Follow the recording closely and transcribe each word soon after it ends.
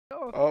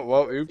Oh,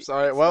 well, oops. All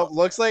right. Well,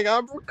 looks like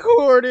I'm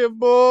recording,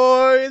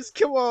 boys.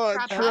 Come on,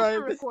 Crap, I try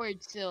have to this.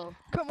 record still.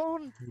 Come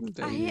on!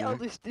 I hate how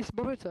Dang. this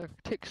monitor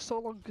takes so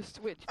long to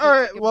switch. All Takes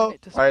right. like a Well,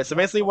 minute to all right. switch So off.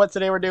 basically, what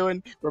today we're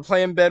doing? We're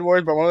playing Bed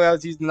Wars, but one of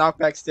us using the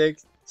knockback stick.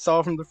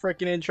 Saw from the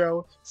freaking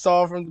intro.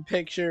 Saw from the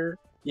picture.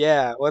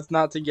 Yeah. What's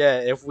not to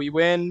get? If we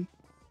win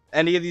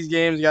any of these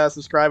games, you gotta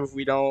subscribe. If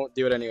we don't,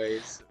 do it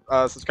anyways.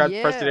 Subscribe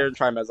to Personater and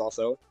trimaz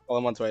also. All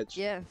them on Twitch.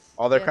 Yes.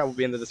 All their crap will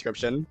be in the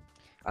description.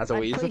 As And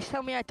always. please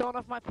tell me I don't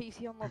have my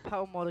PC on the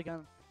power mode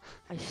again.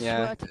 I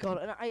Yeah. swear to God,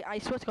 and I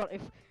swear to God,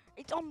 if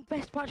it's on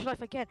Best Batch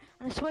Life again,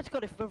 and I swear to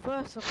God, if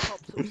Reverser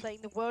pops up saying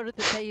the word of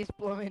the day is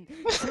blowing,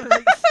 so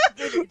like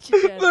spinach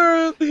again.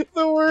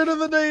 The word of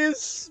the day is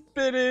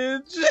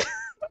spinach.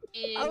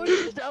 I was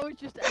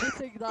just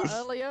editing that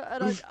earlier,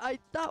 and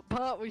that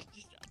part was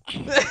just.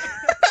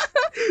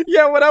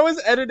 Yeah, when I was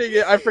editing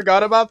it, I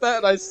forgot about that,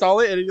 and I saw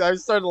it, and I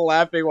started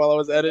laughing while I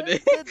was editing.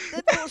 Then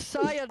what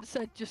Cyan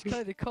said just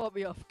kind of caught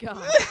me off guard.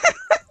 Alright,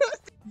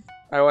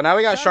 well now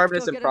we got Time to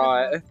sharpness go and get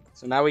another prot,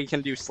 so now we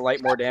can do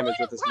slight more damage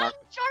with this knock.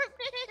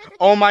 Sharpness!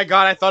 Oh my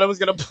god, I thought it was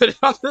gonna put it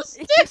on the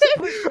stick! It just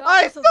put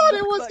I sharpness on thought the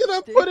it was knockback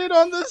gonna stick. put it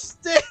on the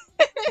stick!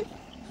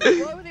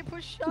 Why would it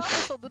put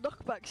sharpness on the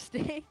knockback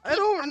stick? I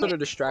don't know. Sort of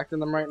distracting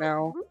them right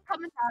now. Who's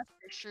coming fast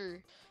for sure?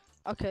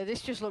 Okay, this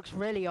just looks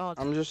really odd.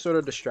 I'm just sort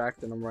of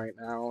distracting them right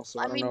now,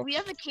 so I I don't mean, know. we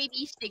have the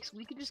KB sticks.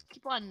 We could just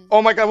keep on.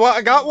 Oh my god, well,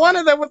 I got one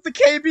of them with the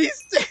KB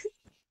stick!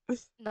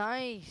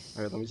 Nice.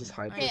 Alright, let me just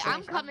hide Okay, this.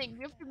 I'm coming.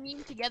 We have to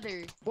meme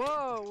together.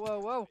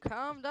 Whoa,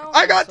 calm down.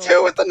 I got asshole.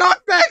 two with the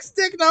knockback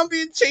stick, and I'm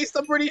being chased,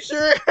 I'm pretty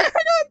sure. I got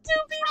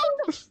two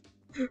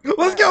people.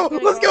 Let's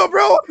go,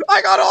 bro.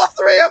 I got all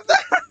three of them.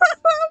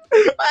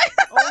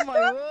 Oh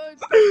my word.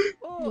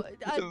 Oh,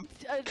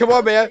 Come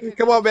on, man.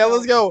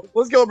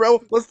 Let's go,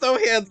 bro. Let's throw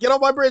hands. Get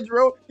on my bridge,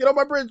 bro.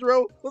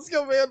 Let's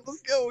go, man.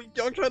 Let's go.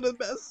 Y'all trying to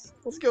mess.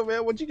 Let's go,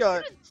 man. What you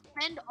got?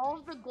 Spend all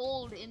of the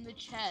gold in the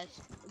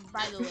chest.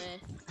 By the way.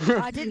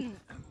 I didn't.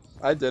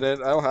 I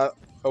didn't. I don't have.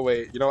 Oh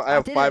wait, you know I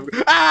have didn't.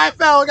 5. Ah, I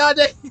fell. God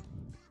dang.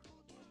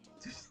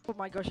 Oh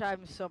my gosh,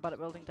 I'm so bad at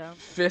building down.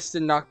 Fist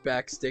and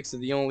knockback sticks are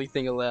the only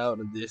thing allowed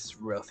in this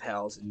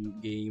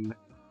roughhousing game.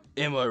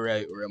 Am I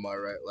right or am I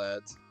right,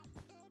 lads?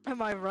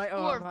 Am I right or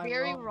You am are I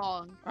very wrong?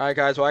 wrong. Alright,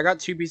 guys. Well, I got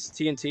 2 pieces of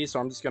TNT, so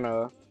I'm just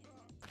gonna.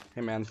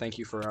 Hey, man. Thank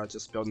you for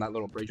just building that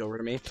little bridge over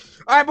to me.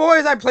 Alright,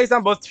 boys. I placed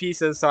down both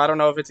pieces, so I don't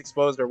know if it's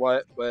exposed or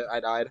what, but I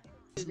died.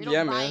 They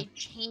don't buy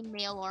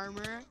chainmail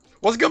armor.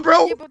 What's good,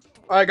 bro? Yeah, but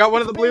I got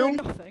one of the really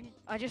blue. nothing.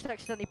 I just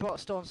accidentally bought a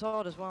stone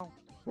sword as well.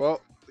 Well,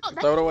 Oh,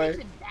 that throw it just away. makes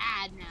it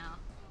bad now.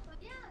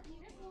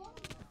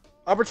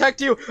 I'll protect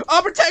you.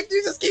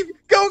 Just keep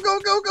go.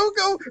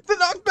 The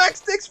knockback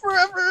sticks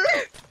forever.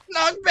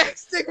 Knockback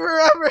stick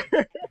forever.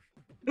 Did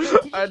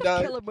you I just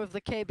died. kill him with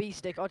the KB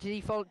stick, or did he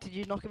fall? Did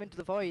you knock him into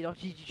the void, or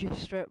did you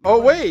just strip? Oh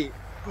wait,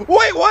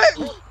 what?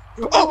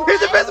 Oh,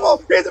 he's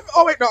invisible.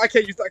 Oh wait, no, I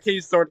can't use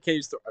sword.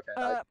 Okay,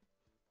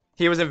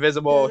 he was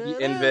invisible.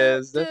 He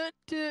invised.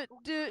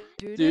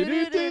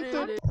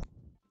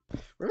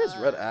 Where is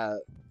Red at?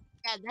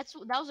 Yeah,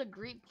 that was a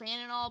great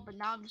plan and all, but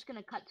now I'm just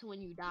gonna cut to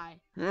when you die.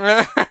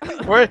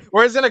 We're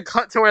just gonna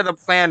cut to where the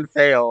plan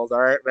fails.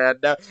 All right, man.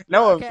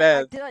 No Okay,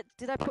 offense.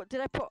 did I put?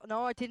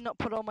 No, I did not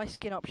put all my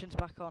skin options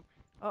back on.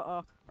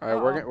 All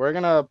right, we're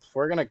gonna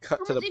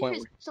cut to the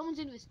point. Someone's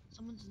in this.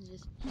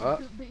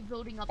 He's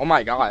building up. Oh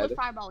my god. He's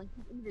fireballing.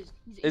 He's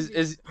invis.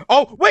 Is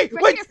oh wait,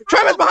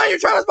 Travis behind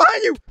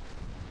you.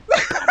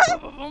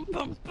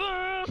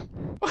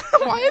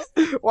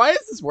 Why is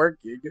this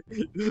working?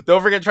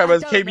 Don't forget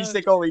Travis. KB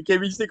stick only.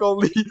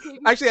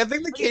 Actually, I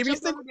think the KB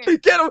stick.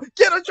 Get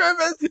him,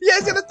 Travis. Yeah,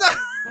 he's gonna die.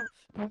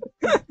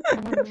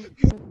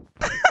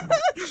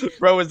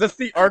 Bro, is this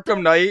the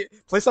Arkham Knight?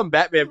 Play some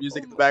Batman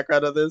music in the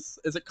background of this.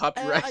 Is it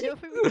copyright? I don't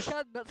think we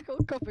can. That's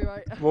called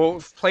copyright.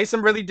 Well, play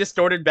some really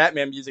distorted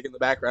Batman music in the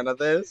background of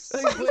this.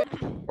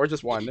 Or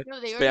just one. No,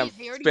 they Spam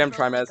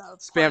trimaz.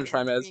 Spam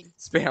trimaz.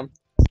 Spam.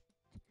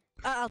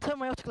 I'll turn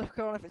my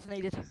autoclicker on if it's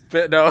needed.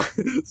 No,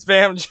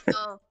 spam.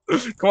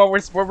 Come on,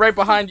 we're right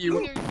behind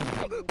you.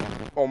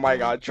 Oh my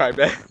god,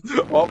 trimaz.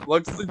 Oh,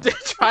 looks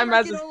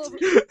trimaz is.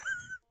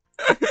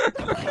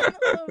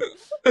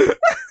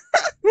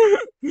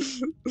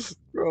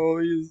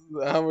 Bro,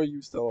 how are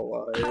you still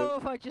alive? How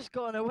have I just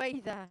gotten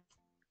away there?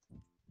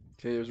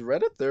 Okay, there's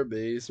red at their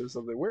base or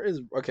something. Where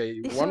is? Okay,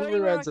 Is one there of the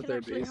anywhere reds I at can their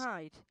actually base.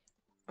 hide?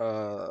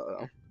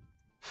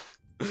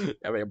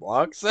 How many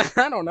blocks?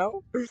 I don't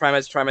know.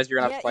 Trimaz, you're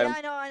gonna have to fight him.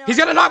 I know. He's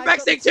gonna knock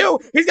back stick too!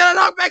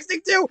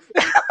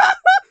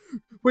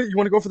 Wait, you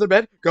wanna go for the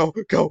bed? Go,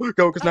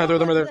 because neither of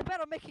them are there.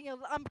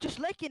 I'm just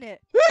licking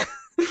it.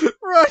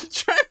 Run,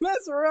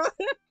 Trimaz, run!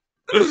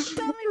 Tell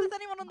me, was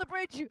anyone on the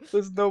bridge?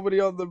 There's nobody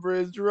on the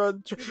bridge.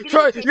 Run,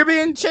 try. You're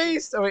being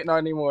chased. Oh wait, not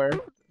anymore.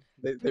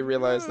 They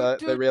realize that.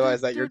 They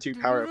realize that you're too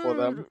powerful for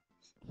them.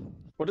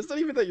 What is that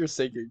even that you're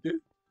singing?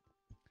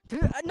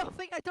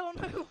 Nothing. I don't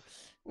know.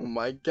 Oh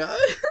my god.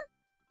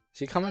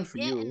 She coming for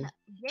you.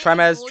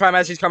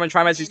 Trimaz, he's coming.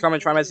 Trimaz, he's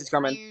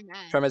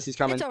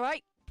coming. It's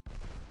alright.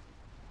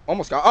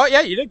 Almost got. Oh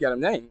yeah, you did get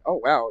him. Dang.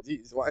 Oh wow.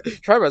 Jeez. Why?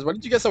 Trimaz, why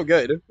did you get so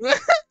good?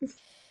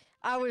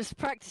 I was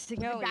practicing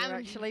The earlier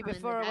diamond is actually coming,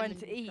 before the I went diamond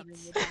to is eat. coming,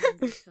 the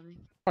diamond is coming.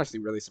 Honestly,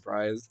 really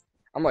surprised.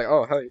 I'm like,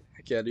 oh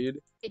heck yeah, dude.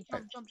 Hey,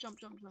 jump.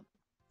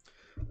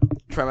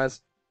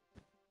 Trimaz.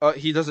 Oh,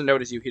 he doesn't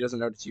notice you. He doesn't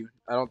notice you.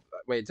 I don't.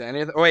 Wait. To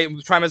any of the, oh wait,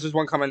 Trimaz. There's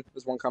one coming.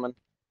 There's one coming.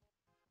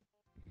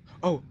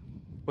 Oh,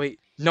 wait.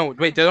 No,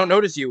 wait. They don't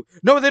notice you.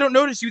 No, they don't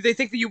notice you. They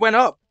think that you went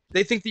up.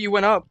 They think that you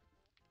went up.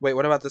 Wait.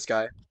 What about this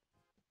guy?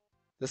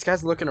 This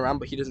guy's looking around,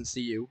 but he doesn't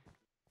see you.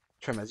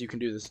 Trimaz, you can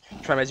do this.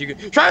 Trimaz, you can.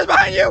 Trimaz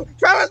behind you!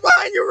 Trimaz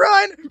behind you!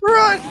 Run!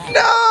 Run!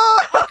 No!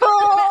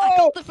 I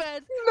got the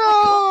bed.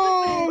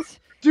 No!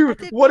 Dude,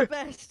 I did what my if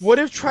best. what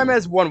if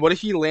Trimaz won? What if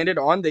he landed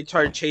on? They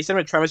tried to chase him,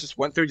 and Trimaz just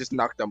went through, just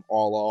knocked them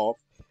all off.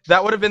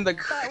 That would have been the.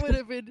 That would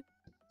have been.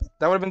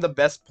 That would have been the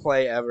best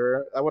play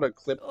ever. I would have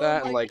clipped Oh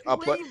that my and like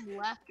God. upload. They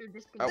left or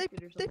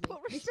disconnected or They something. put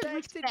This is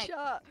respect in respect.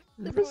 chat.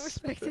 They put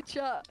respect in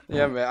chat.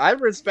 Yeah, man, I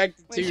respect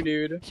it Wait, too,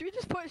 dude. Should we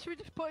just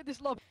put in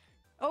this lobby?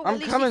 Oh, I'm at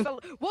least coming. He fell.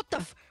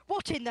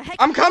 What in the heck?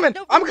 I'm coming.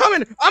 No, I'm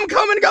coming. I'm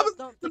coming. Got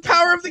no, the guy's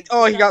power of the. hacking.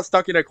 Oh, he guy- got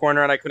stuck in a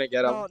corner and I couldn't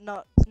get him.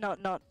 No.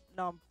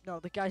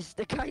 The guy's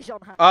on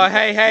hack.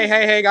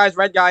 Hey, guys,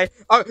 red guy.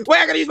 Oh, wait,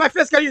 I gotta use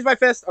my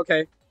fist.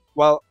 Okay.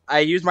 Well, I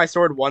used my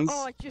sword once,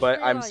 Oh, I just but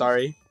I'm realised.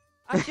 sorry.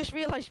 I just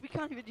realized we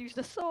can't even use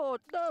the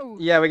sword. No.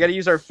 Yeah, we gotta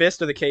use our fist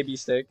or the KB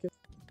stick.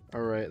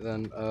 Alright,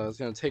 then, it's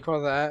gonna take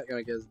all that.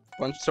 Gonna get a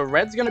bunch. So,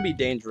 red's gonna be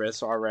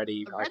dangerous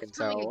already, The I red's can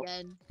coming tell.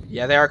 again.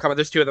 Yeah, they are coming.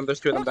 There's two of them,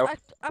 though.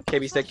 I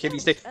KB stick, KB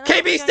pressed stick. and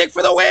I KB was stick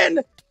for the win!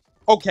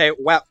 Okay,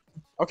 well.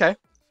 Okay.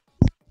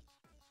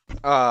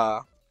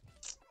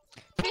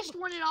 Fist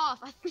one it off.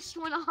 I fist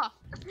one off.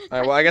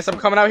 Alright, well, I guess I'm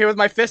coming out here with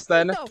my fist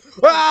then. No,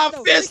 Ah,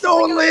 no, fist this is the guy-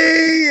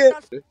 only! I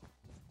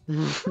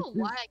don't know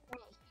why I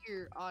can't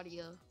hear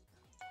audio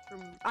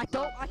from. I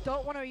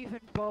don't want to even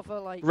bother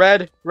like.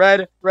 Red.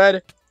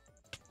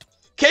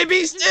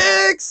 KB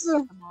sticks!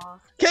 them off.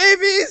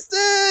 KB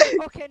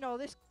sticks! Okay, no,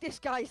 this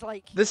guy's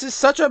like. This is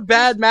such a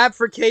bad map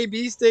for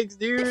KB sticks,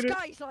 This dude.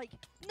 guy's like,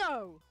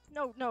 no.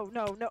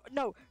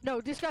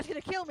 This guy's gonna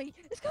kill me.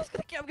 This guy's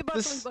gonna kill me. I'm about to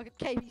This- lose like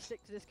a KB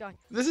stick to this guy.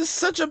 This is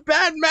such a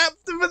bad map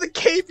for the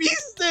KB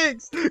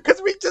sticks! Because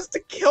just to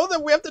kill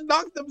them, we have to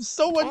knock them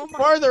so much Oh my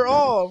farther God.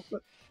 off.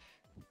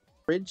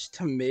 Bridge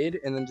to mid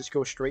and then just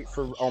go straight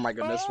for. Oh my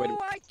goodness, wait.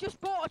 I just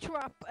bought a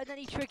trap and then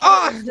he triggered.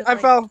 Ah! it I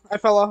instantly.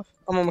 fell off.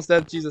 I'm almost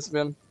dead. Jesus,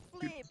 man.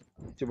 Flip.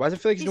 Dude, why does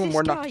it feel like he's Is doing this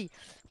more knock? guy?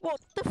 What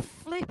the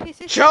flip is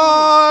this?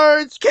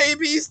 Charge!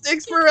 KB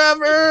sticks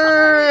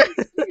forever!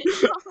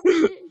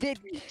 Did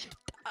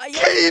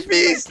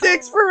KB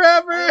sticks I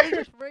forever!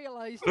 just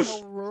realized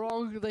how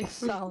wrong this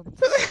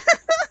sounds.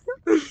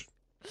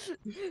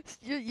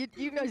 You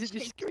guys are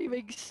just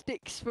screaming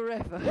sticks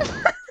forever.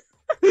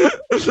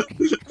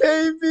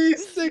 KB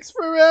sticks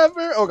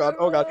forever! Oh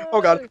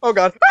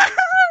god.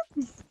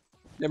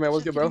 Yeah, man,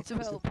 what's good, bro? Need some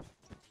help.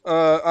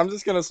 I'm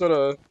just gonna sort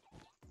of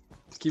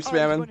keep Oh, he's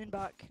spamming. running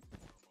back.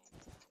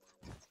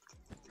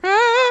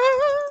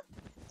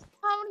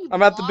 How many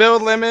I'm at the blocks?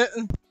 build limit.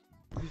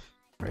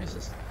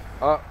 Racist.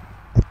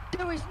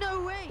 There is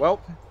no way.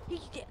 Well,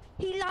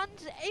 He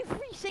lands every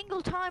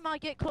single time I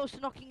get close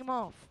to knocking him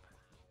off.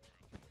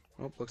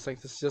 looks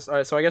like this is just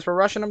alright. So I guess we're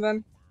rushing him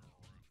then.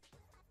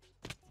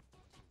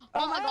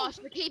 Oh my gosh,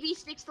 the KB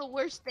stick's the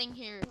worst thing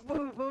here.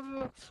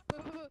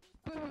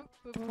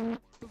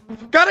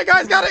 Got it,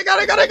 guys! Got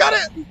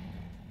it!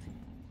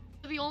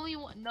 The only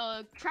one.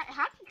 No,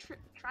 how did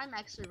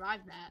Trimax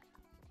survive that?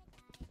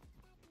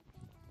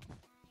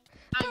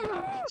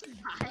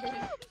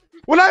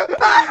 When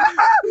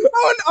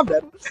oh, I'm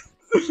dead.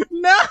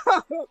 No!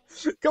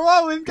 Come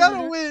on, we've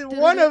gotta win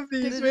one of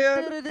these,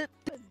 man.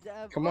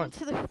 Come on.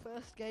 To the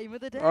first game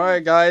of the day.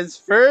 Alright, guys.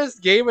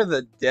 First game of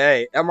the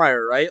day. Am I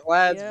right,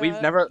 lads? We've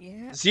Yeah, never...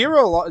 yeah. Do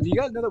you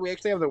guys know that we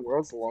actually have the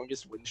world's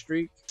longest win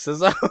streak?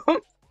 So,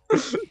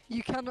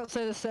 You cannot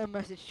say the same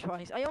message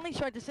twice. I only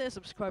tried to say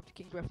subscribe to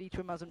KingBreath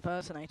trimaz and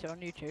personater on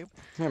YouTube.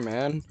 yeah,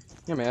 man.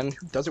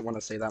 Who doesn't want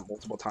to say that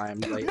multiple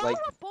times? No, Like,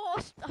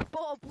 I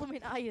bought a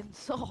blooming iron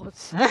sword.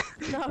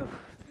 No,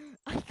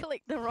 I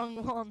clicked the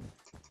wrong one.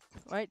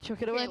 Right,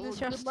 chuck it away Okay, in the well,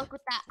 chest. good luck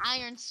with that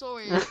iron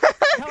sword. No,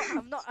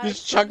 I'm not.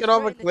 just chuck it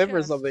off a straight in the cliff or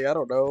chest. something. I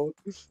don't know.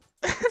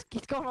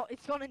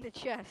 It's gone in the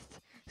chest.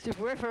 So if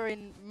we're ever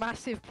in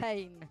massive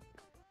pain.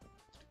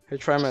 Hey,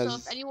 So Trimaz.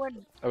 if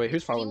anyone, Oh wait,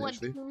 who's following me anyone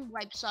actually? team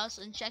wipes us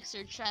and checks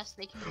their chest,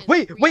 they can get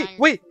Wait, free wait, iron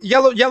wait!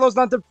 sword.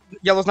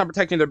 Yellow's not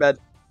protecting their bed.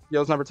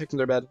 Yellow's not protecting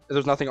their bed.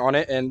 There's nothing on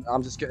it, and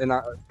I'm just getting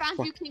that.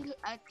 Found you,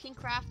 King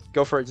Craft.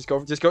 Go for it. Just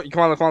go.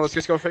 Come on, let's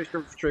just go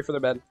straight for the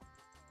bed.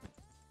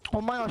 Oh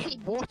my gosh,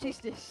 what is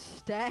this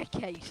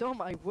staircase? Oh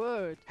my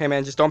word. Hey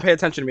man, just don't pay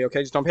attention to me,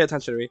 okay? Just don't pay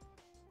attention to me.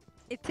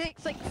 It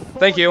takes like 4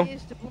 Thank you.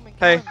 years to blooming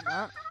Hey.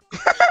 climb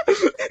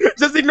that.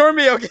 Just ignore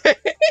me, okay?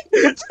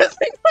 Just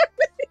ignore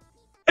me.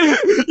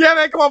 Yeah,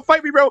 man, come on,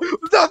 fight me, bro.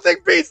 Nothing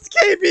beats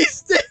KB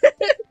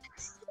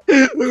sticks.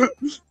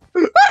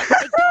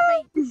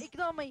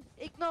 Ignore me.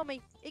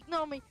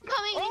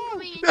 Coming,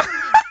 Oh. incoming.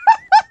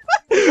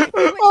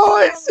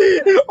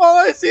 All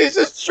I see is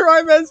just Trimaz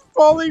trimaz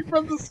falling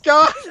from the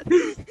sky.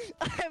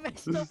 I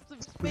messed up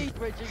some speed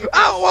bridging.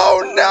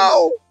 Oh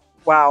no!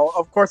 Wow,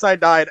 of course I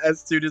died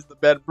as soon as the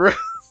bed broke.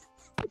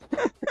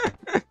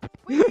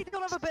 Wait, they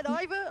don't have a bed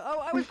either? Oh,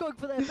 I was going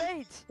for their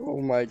beds. Oh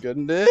my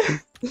goodness.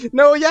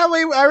 No, yeah,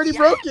 wait, I already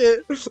broke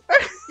it.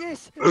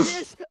 Yes,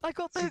 I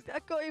got him,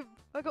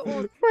 I got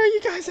one. Where are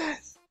you guys at?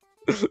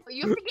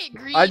 You have to get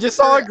green. I just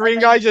saw a for green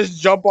bed. guy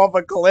just jump off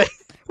a cliff.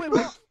 Wait,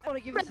 what? I wanna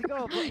give this a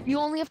go, but... You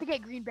only have to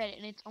get green bed,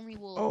 and it's only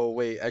wool. Oh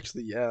wait,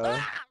 actually,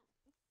 yeah.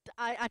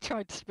 I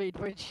tried to speed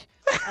bridge.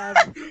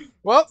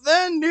 Well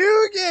then,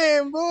 new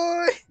game,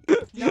 boy.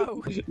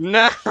 No. No.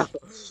 No,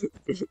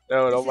 This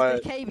don't is mind.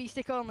 the KB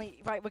stick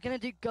only. Right, we're gonna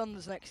do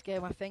guns next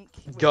game, I think.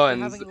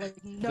 Guns. Having,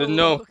 like,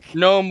 No, luck.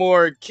 no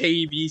more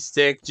KB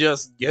stick,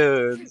 just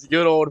guns.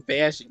 Good old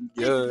fashioned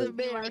This is guns.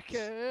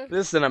 America.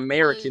 This is an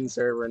American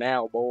server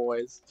now,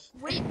 boys.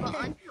 Wait, but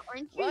aren't you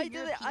Why did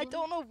it? I European?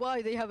 don't know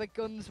why they have a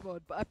guns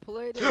mod, but I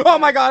played it. Oh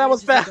my God, I was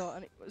ages fast. ago,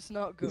 and it was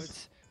not good.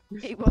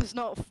 It was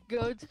not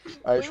good.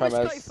 Alright, It was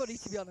trimaz. quite funny,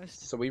 to be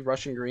honest. So we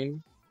rushing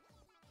green?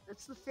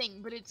 That's the thing,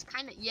 but it's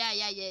kind of yeah.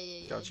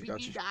 Gotcha, Did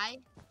gotcha. you die?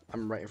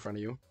 I'm right in front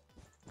of you.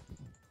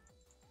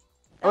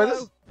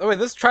 Hello. Oh wait,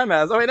 this is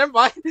trimaz. Oh wait, never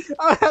mind.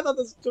 Oh, I thought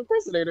this was a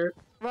personator.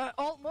 Right,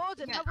 alt mode,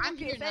 and Yeah, have a I'm look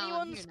here if now, I'm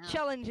anyone's here now.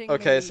 challenging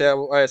Okay, me. so yeah,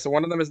 alright, so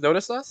one of them has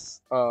noticed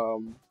us.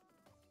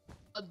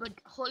 But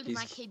hold He's-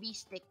 my KB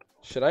stick.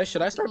 Should I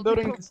start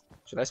building?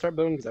 Should I start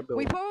building? Because I build.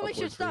 We probably upwards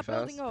should start pretty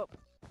building fast.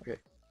 up.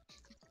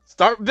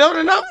 Start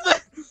building up.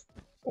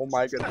 Oh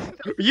my goodness!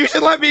 You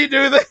should let me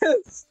do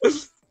this.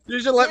 You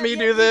should let Yeah, me yeah,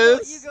 do you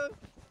this.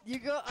 You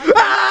go.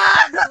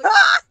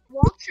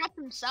 Wall trap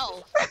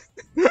himself.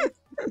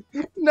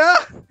 No.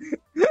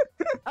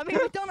 I mean,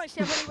 we don't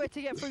actually have anywhere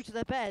to get through to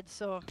their bed,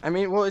 so. I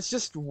mean, well, it's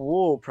just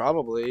wool,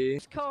 probably.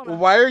 This corner.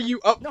 Why are you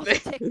up Not there? a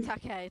tic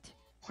tac head.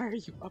 Why are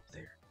you up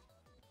there?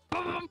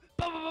 Bum,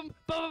 bum,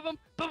 bum, bum,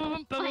 bum, Oh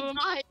my bum.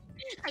 god.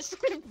 I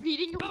started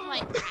beating him with my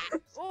axe.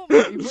 Oh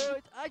my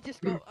word! I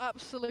just got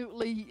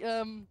absolutely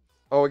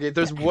Oh, okay.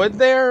 There's wood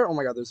there. Oh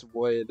my God, there's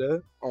wood.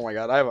 Oh my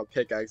God, I have a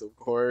pickaxe, of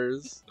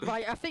course.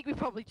 Right, I think we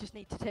probably just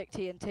need to take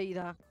TNT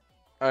there.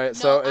 All right, No,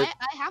 so I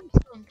have a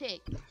stone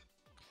pick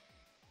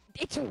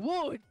It's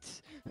wood.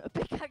 A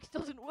pickaxe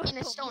doesn't work. and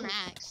a on stone wood.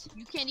 axe.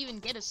 You can't even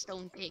get a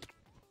stone pick.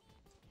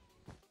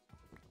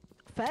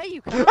 Fair,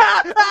 you can.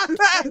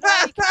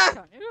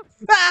 Can't you?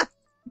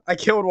 I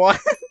killed one.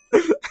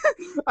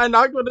 I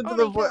knocked one into Oh,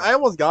 the no, you void. can't. I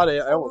almost got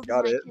it. I almost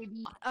Hold got my it.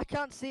 KB. I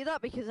can't see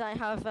that because I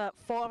have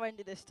 4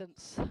 render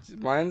distance.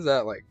 Mine's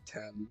at like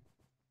 10.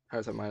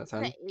 How's that mine at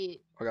 10? At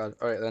 8. Oh God.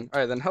 All right then. All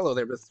right then. Hello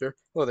there, mister.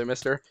 Hello there,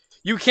 mister.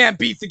 You can't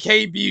beat the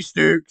KB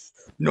sticks.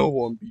 No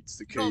one beats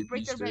the No, KB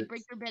break their bed, sticks.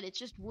 break their bed. It's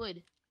just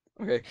wood.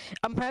 Okay.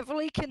 I'm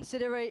heavily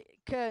considering.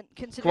 Come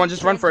on,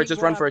 just run for it. changing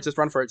Just run what for it. I'm- Just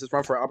run for it. Just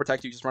run for it. I'll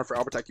protect you. Just run for it.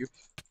 I'll protect you.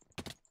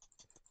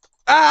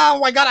 Oh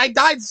my God! I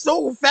died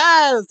so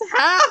fast.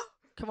 How?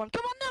 Come on,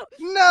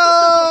 no! No.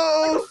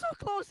 I got so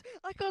close!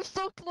 I got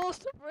so close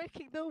to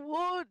breaking the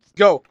wood!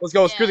 Go. Let's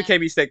go. Screw the Yeah.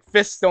 KB stick.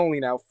 Fists only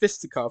now.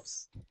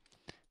 Fisticuffs.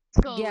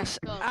 Go, Yes,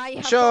 go. I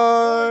have got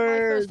all of my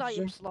first Charge.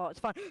 item slot. It's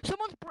fine.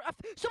 Someone's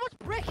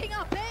breaking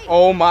our base!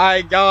 Oh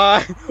my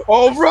God!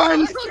 Oh,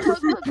 run! Go, go,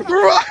 go, go.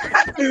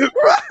 Run!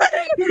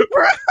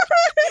 Run!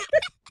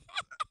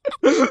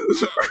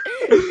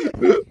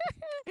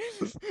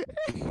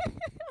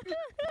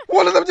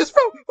 One of them just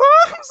fell.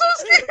 Oh, I'm so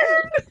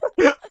scared.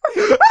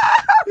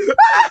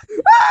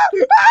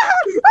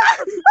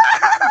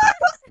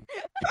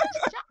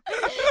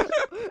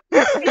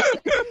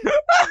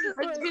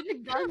 Let's get the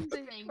gun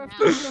thing now.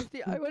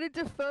 Crafty, I went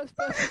into first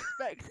person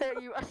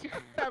spectator you as you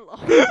fell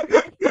off.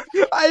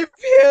 I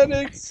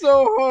panicked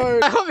so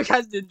hard. I hope you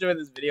guys did enjoy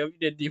this video. If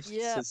you did, please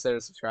Yeah. consider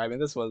subscribing.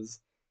 This was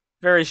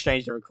very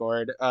strange to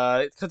record.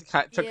 It took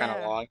kind of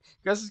Yeah. long. You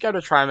guys subscribe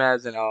to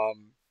trimaz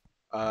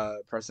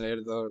and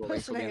personater though. The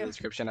links will be in the Personator.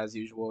 description as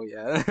usual.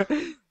 Yeah.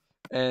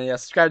 And yeah,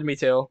 subscribe to me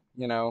too.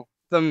 You know,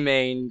 the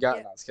main guy.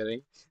 Yeah. No, I was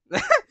kidding.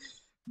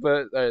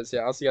 But alright, so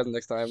yeah, I'll see you guys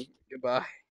next time. Goodbye.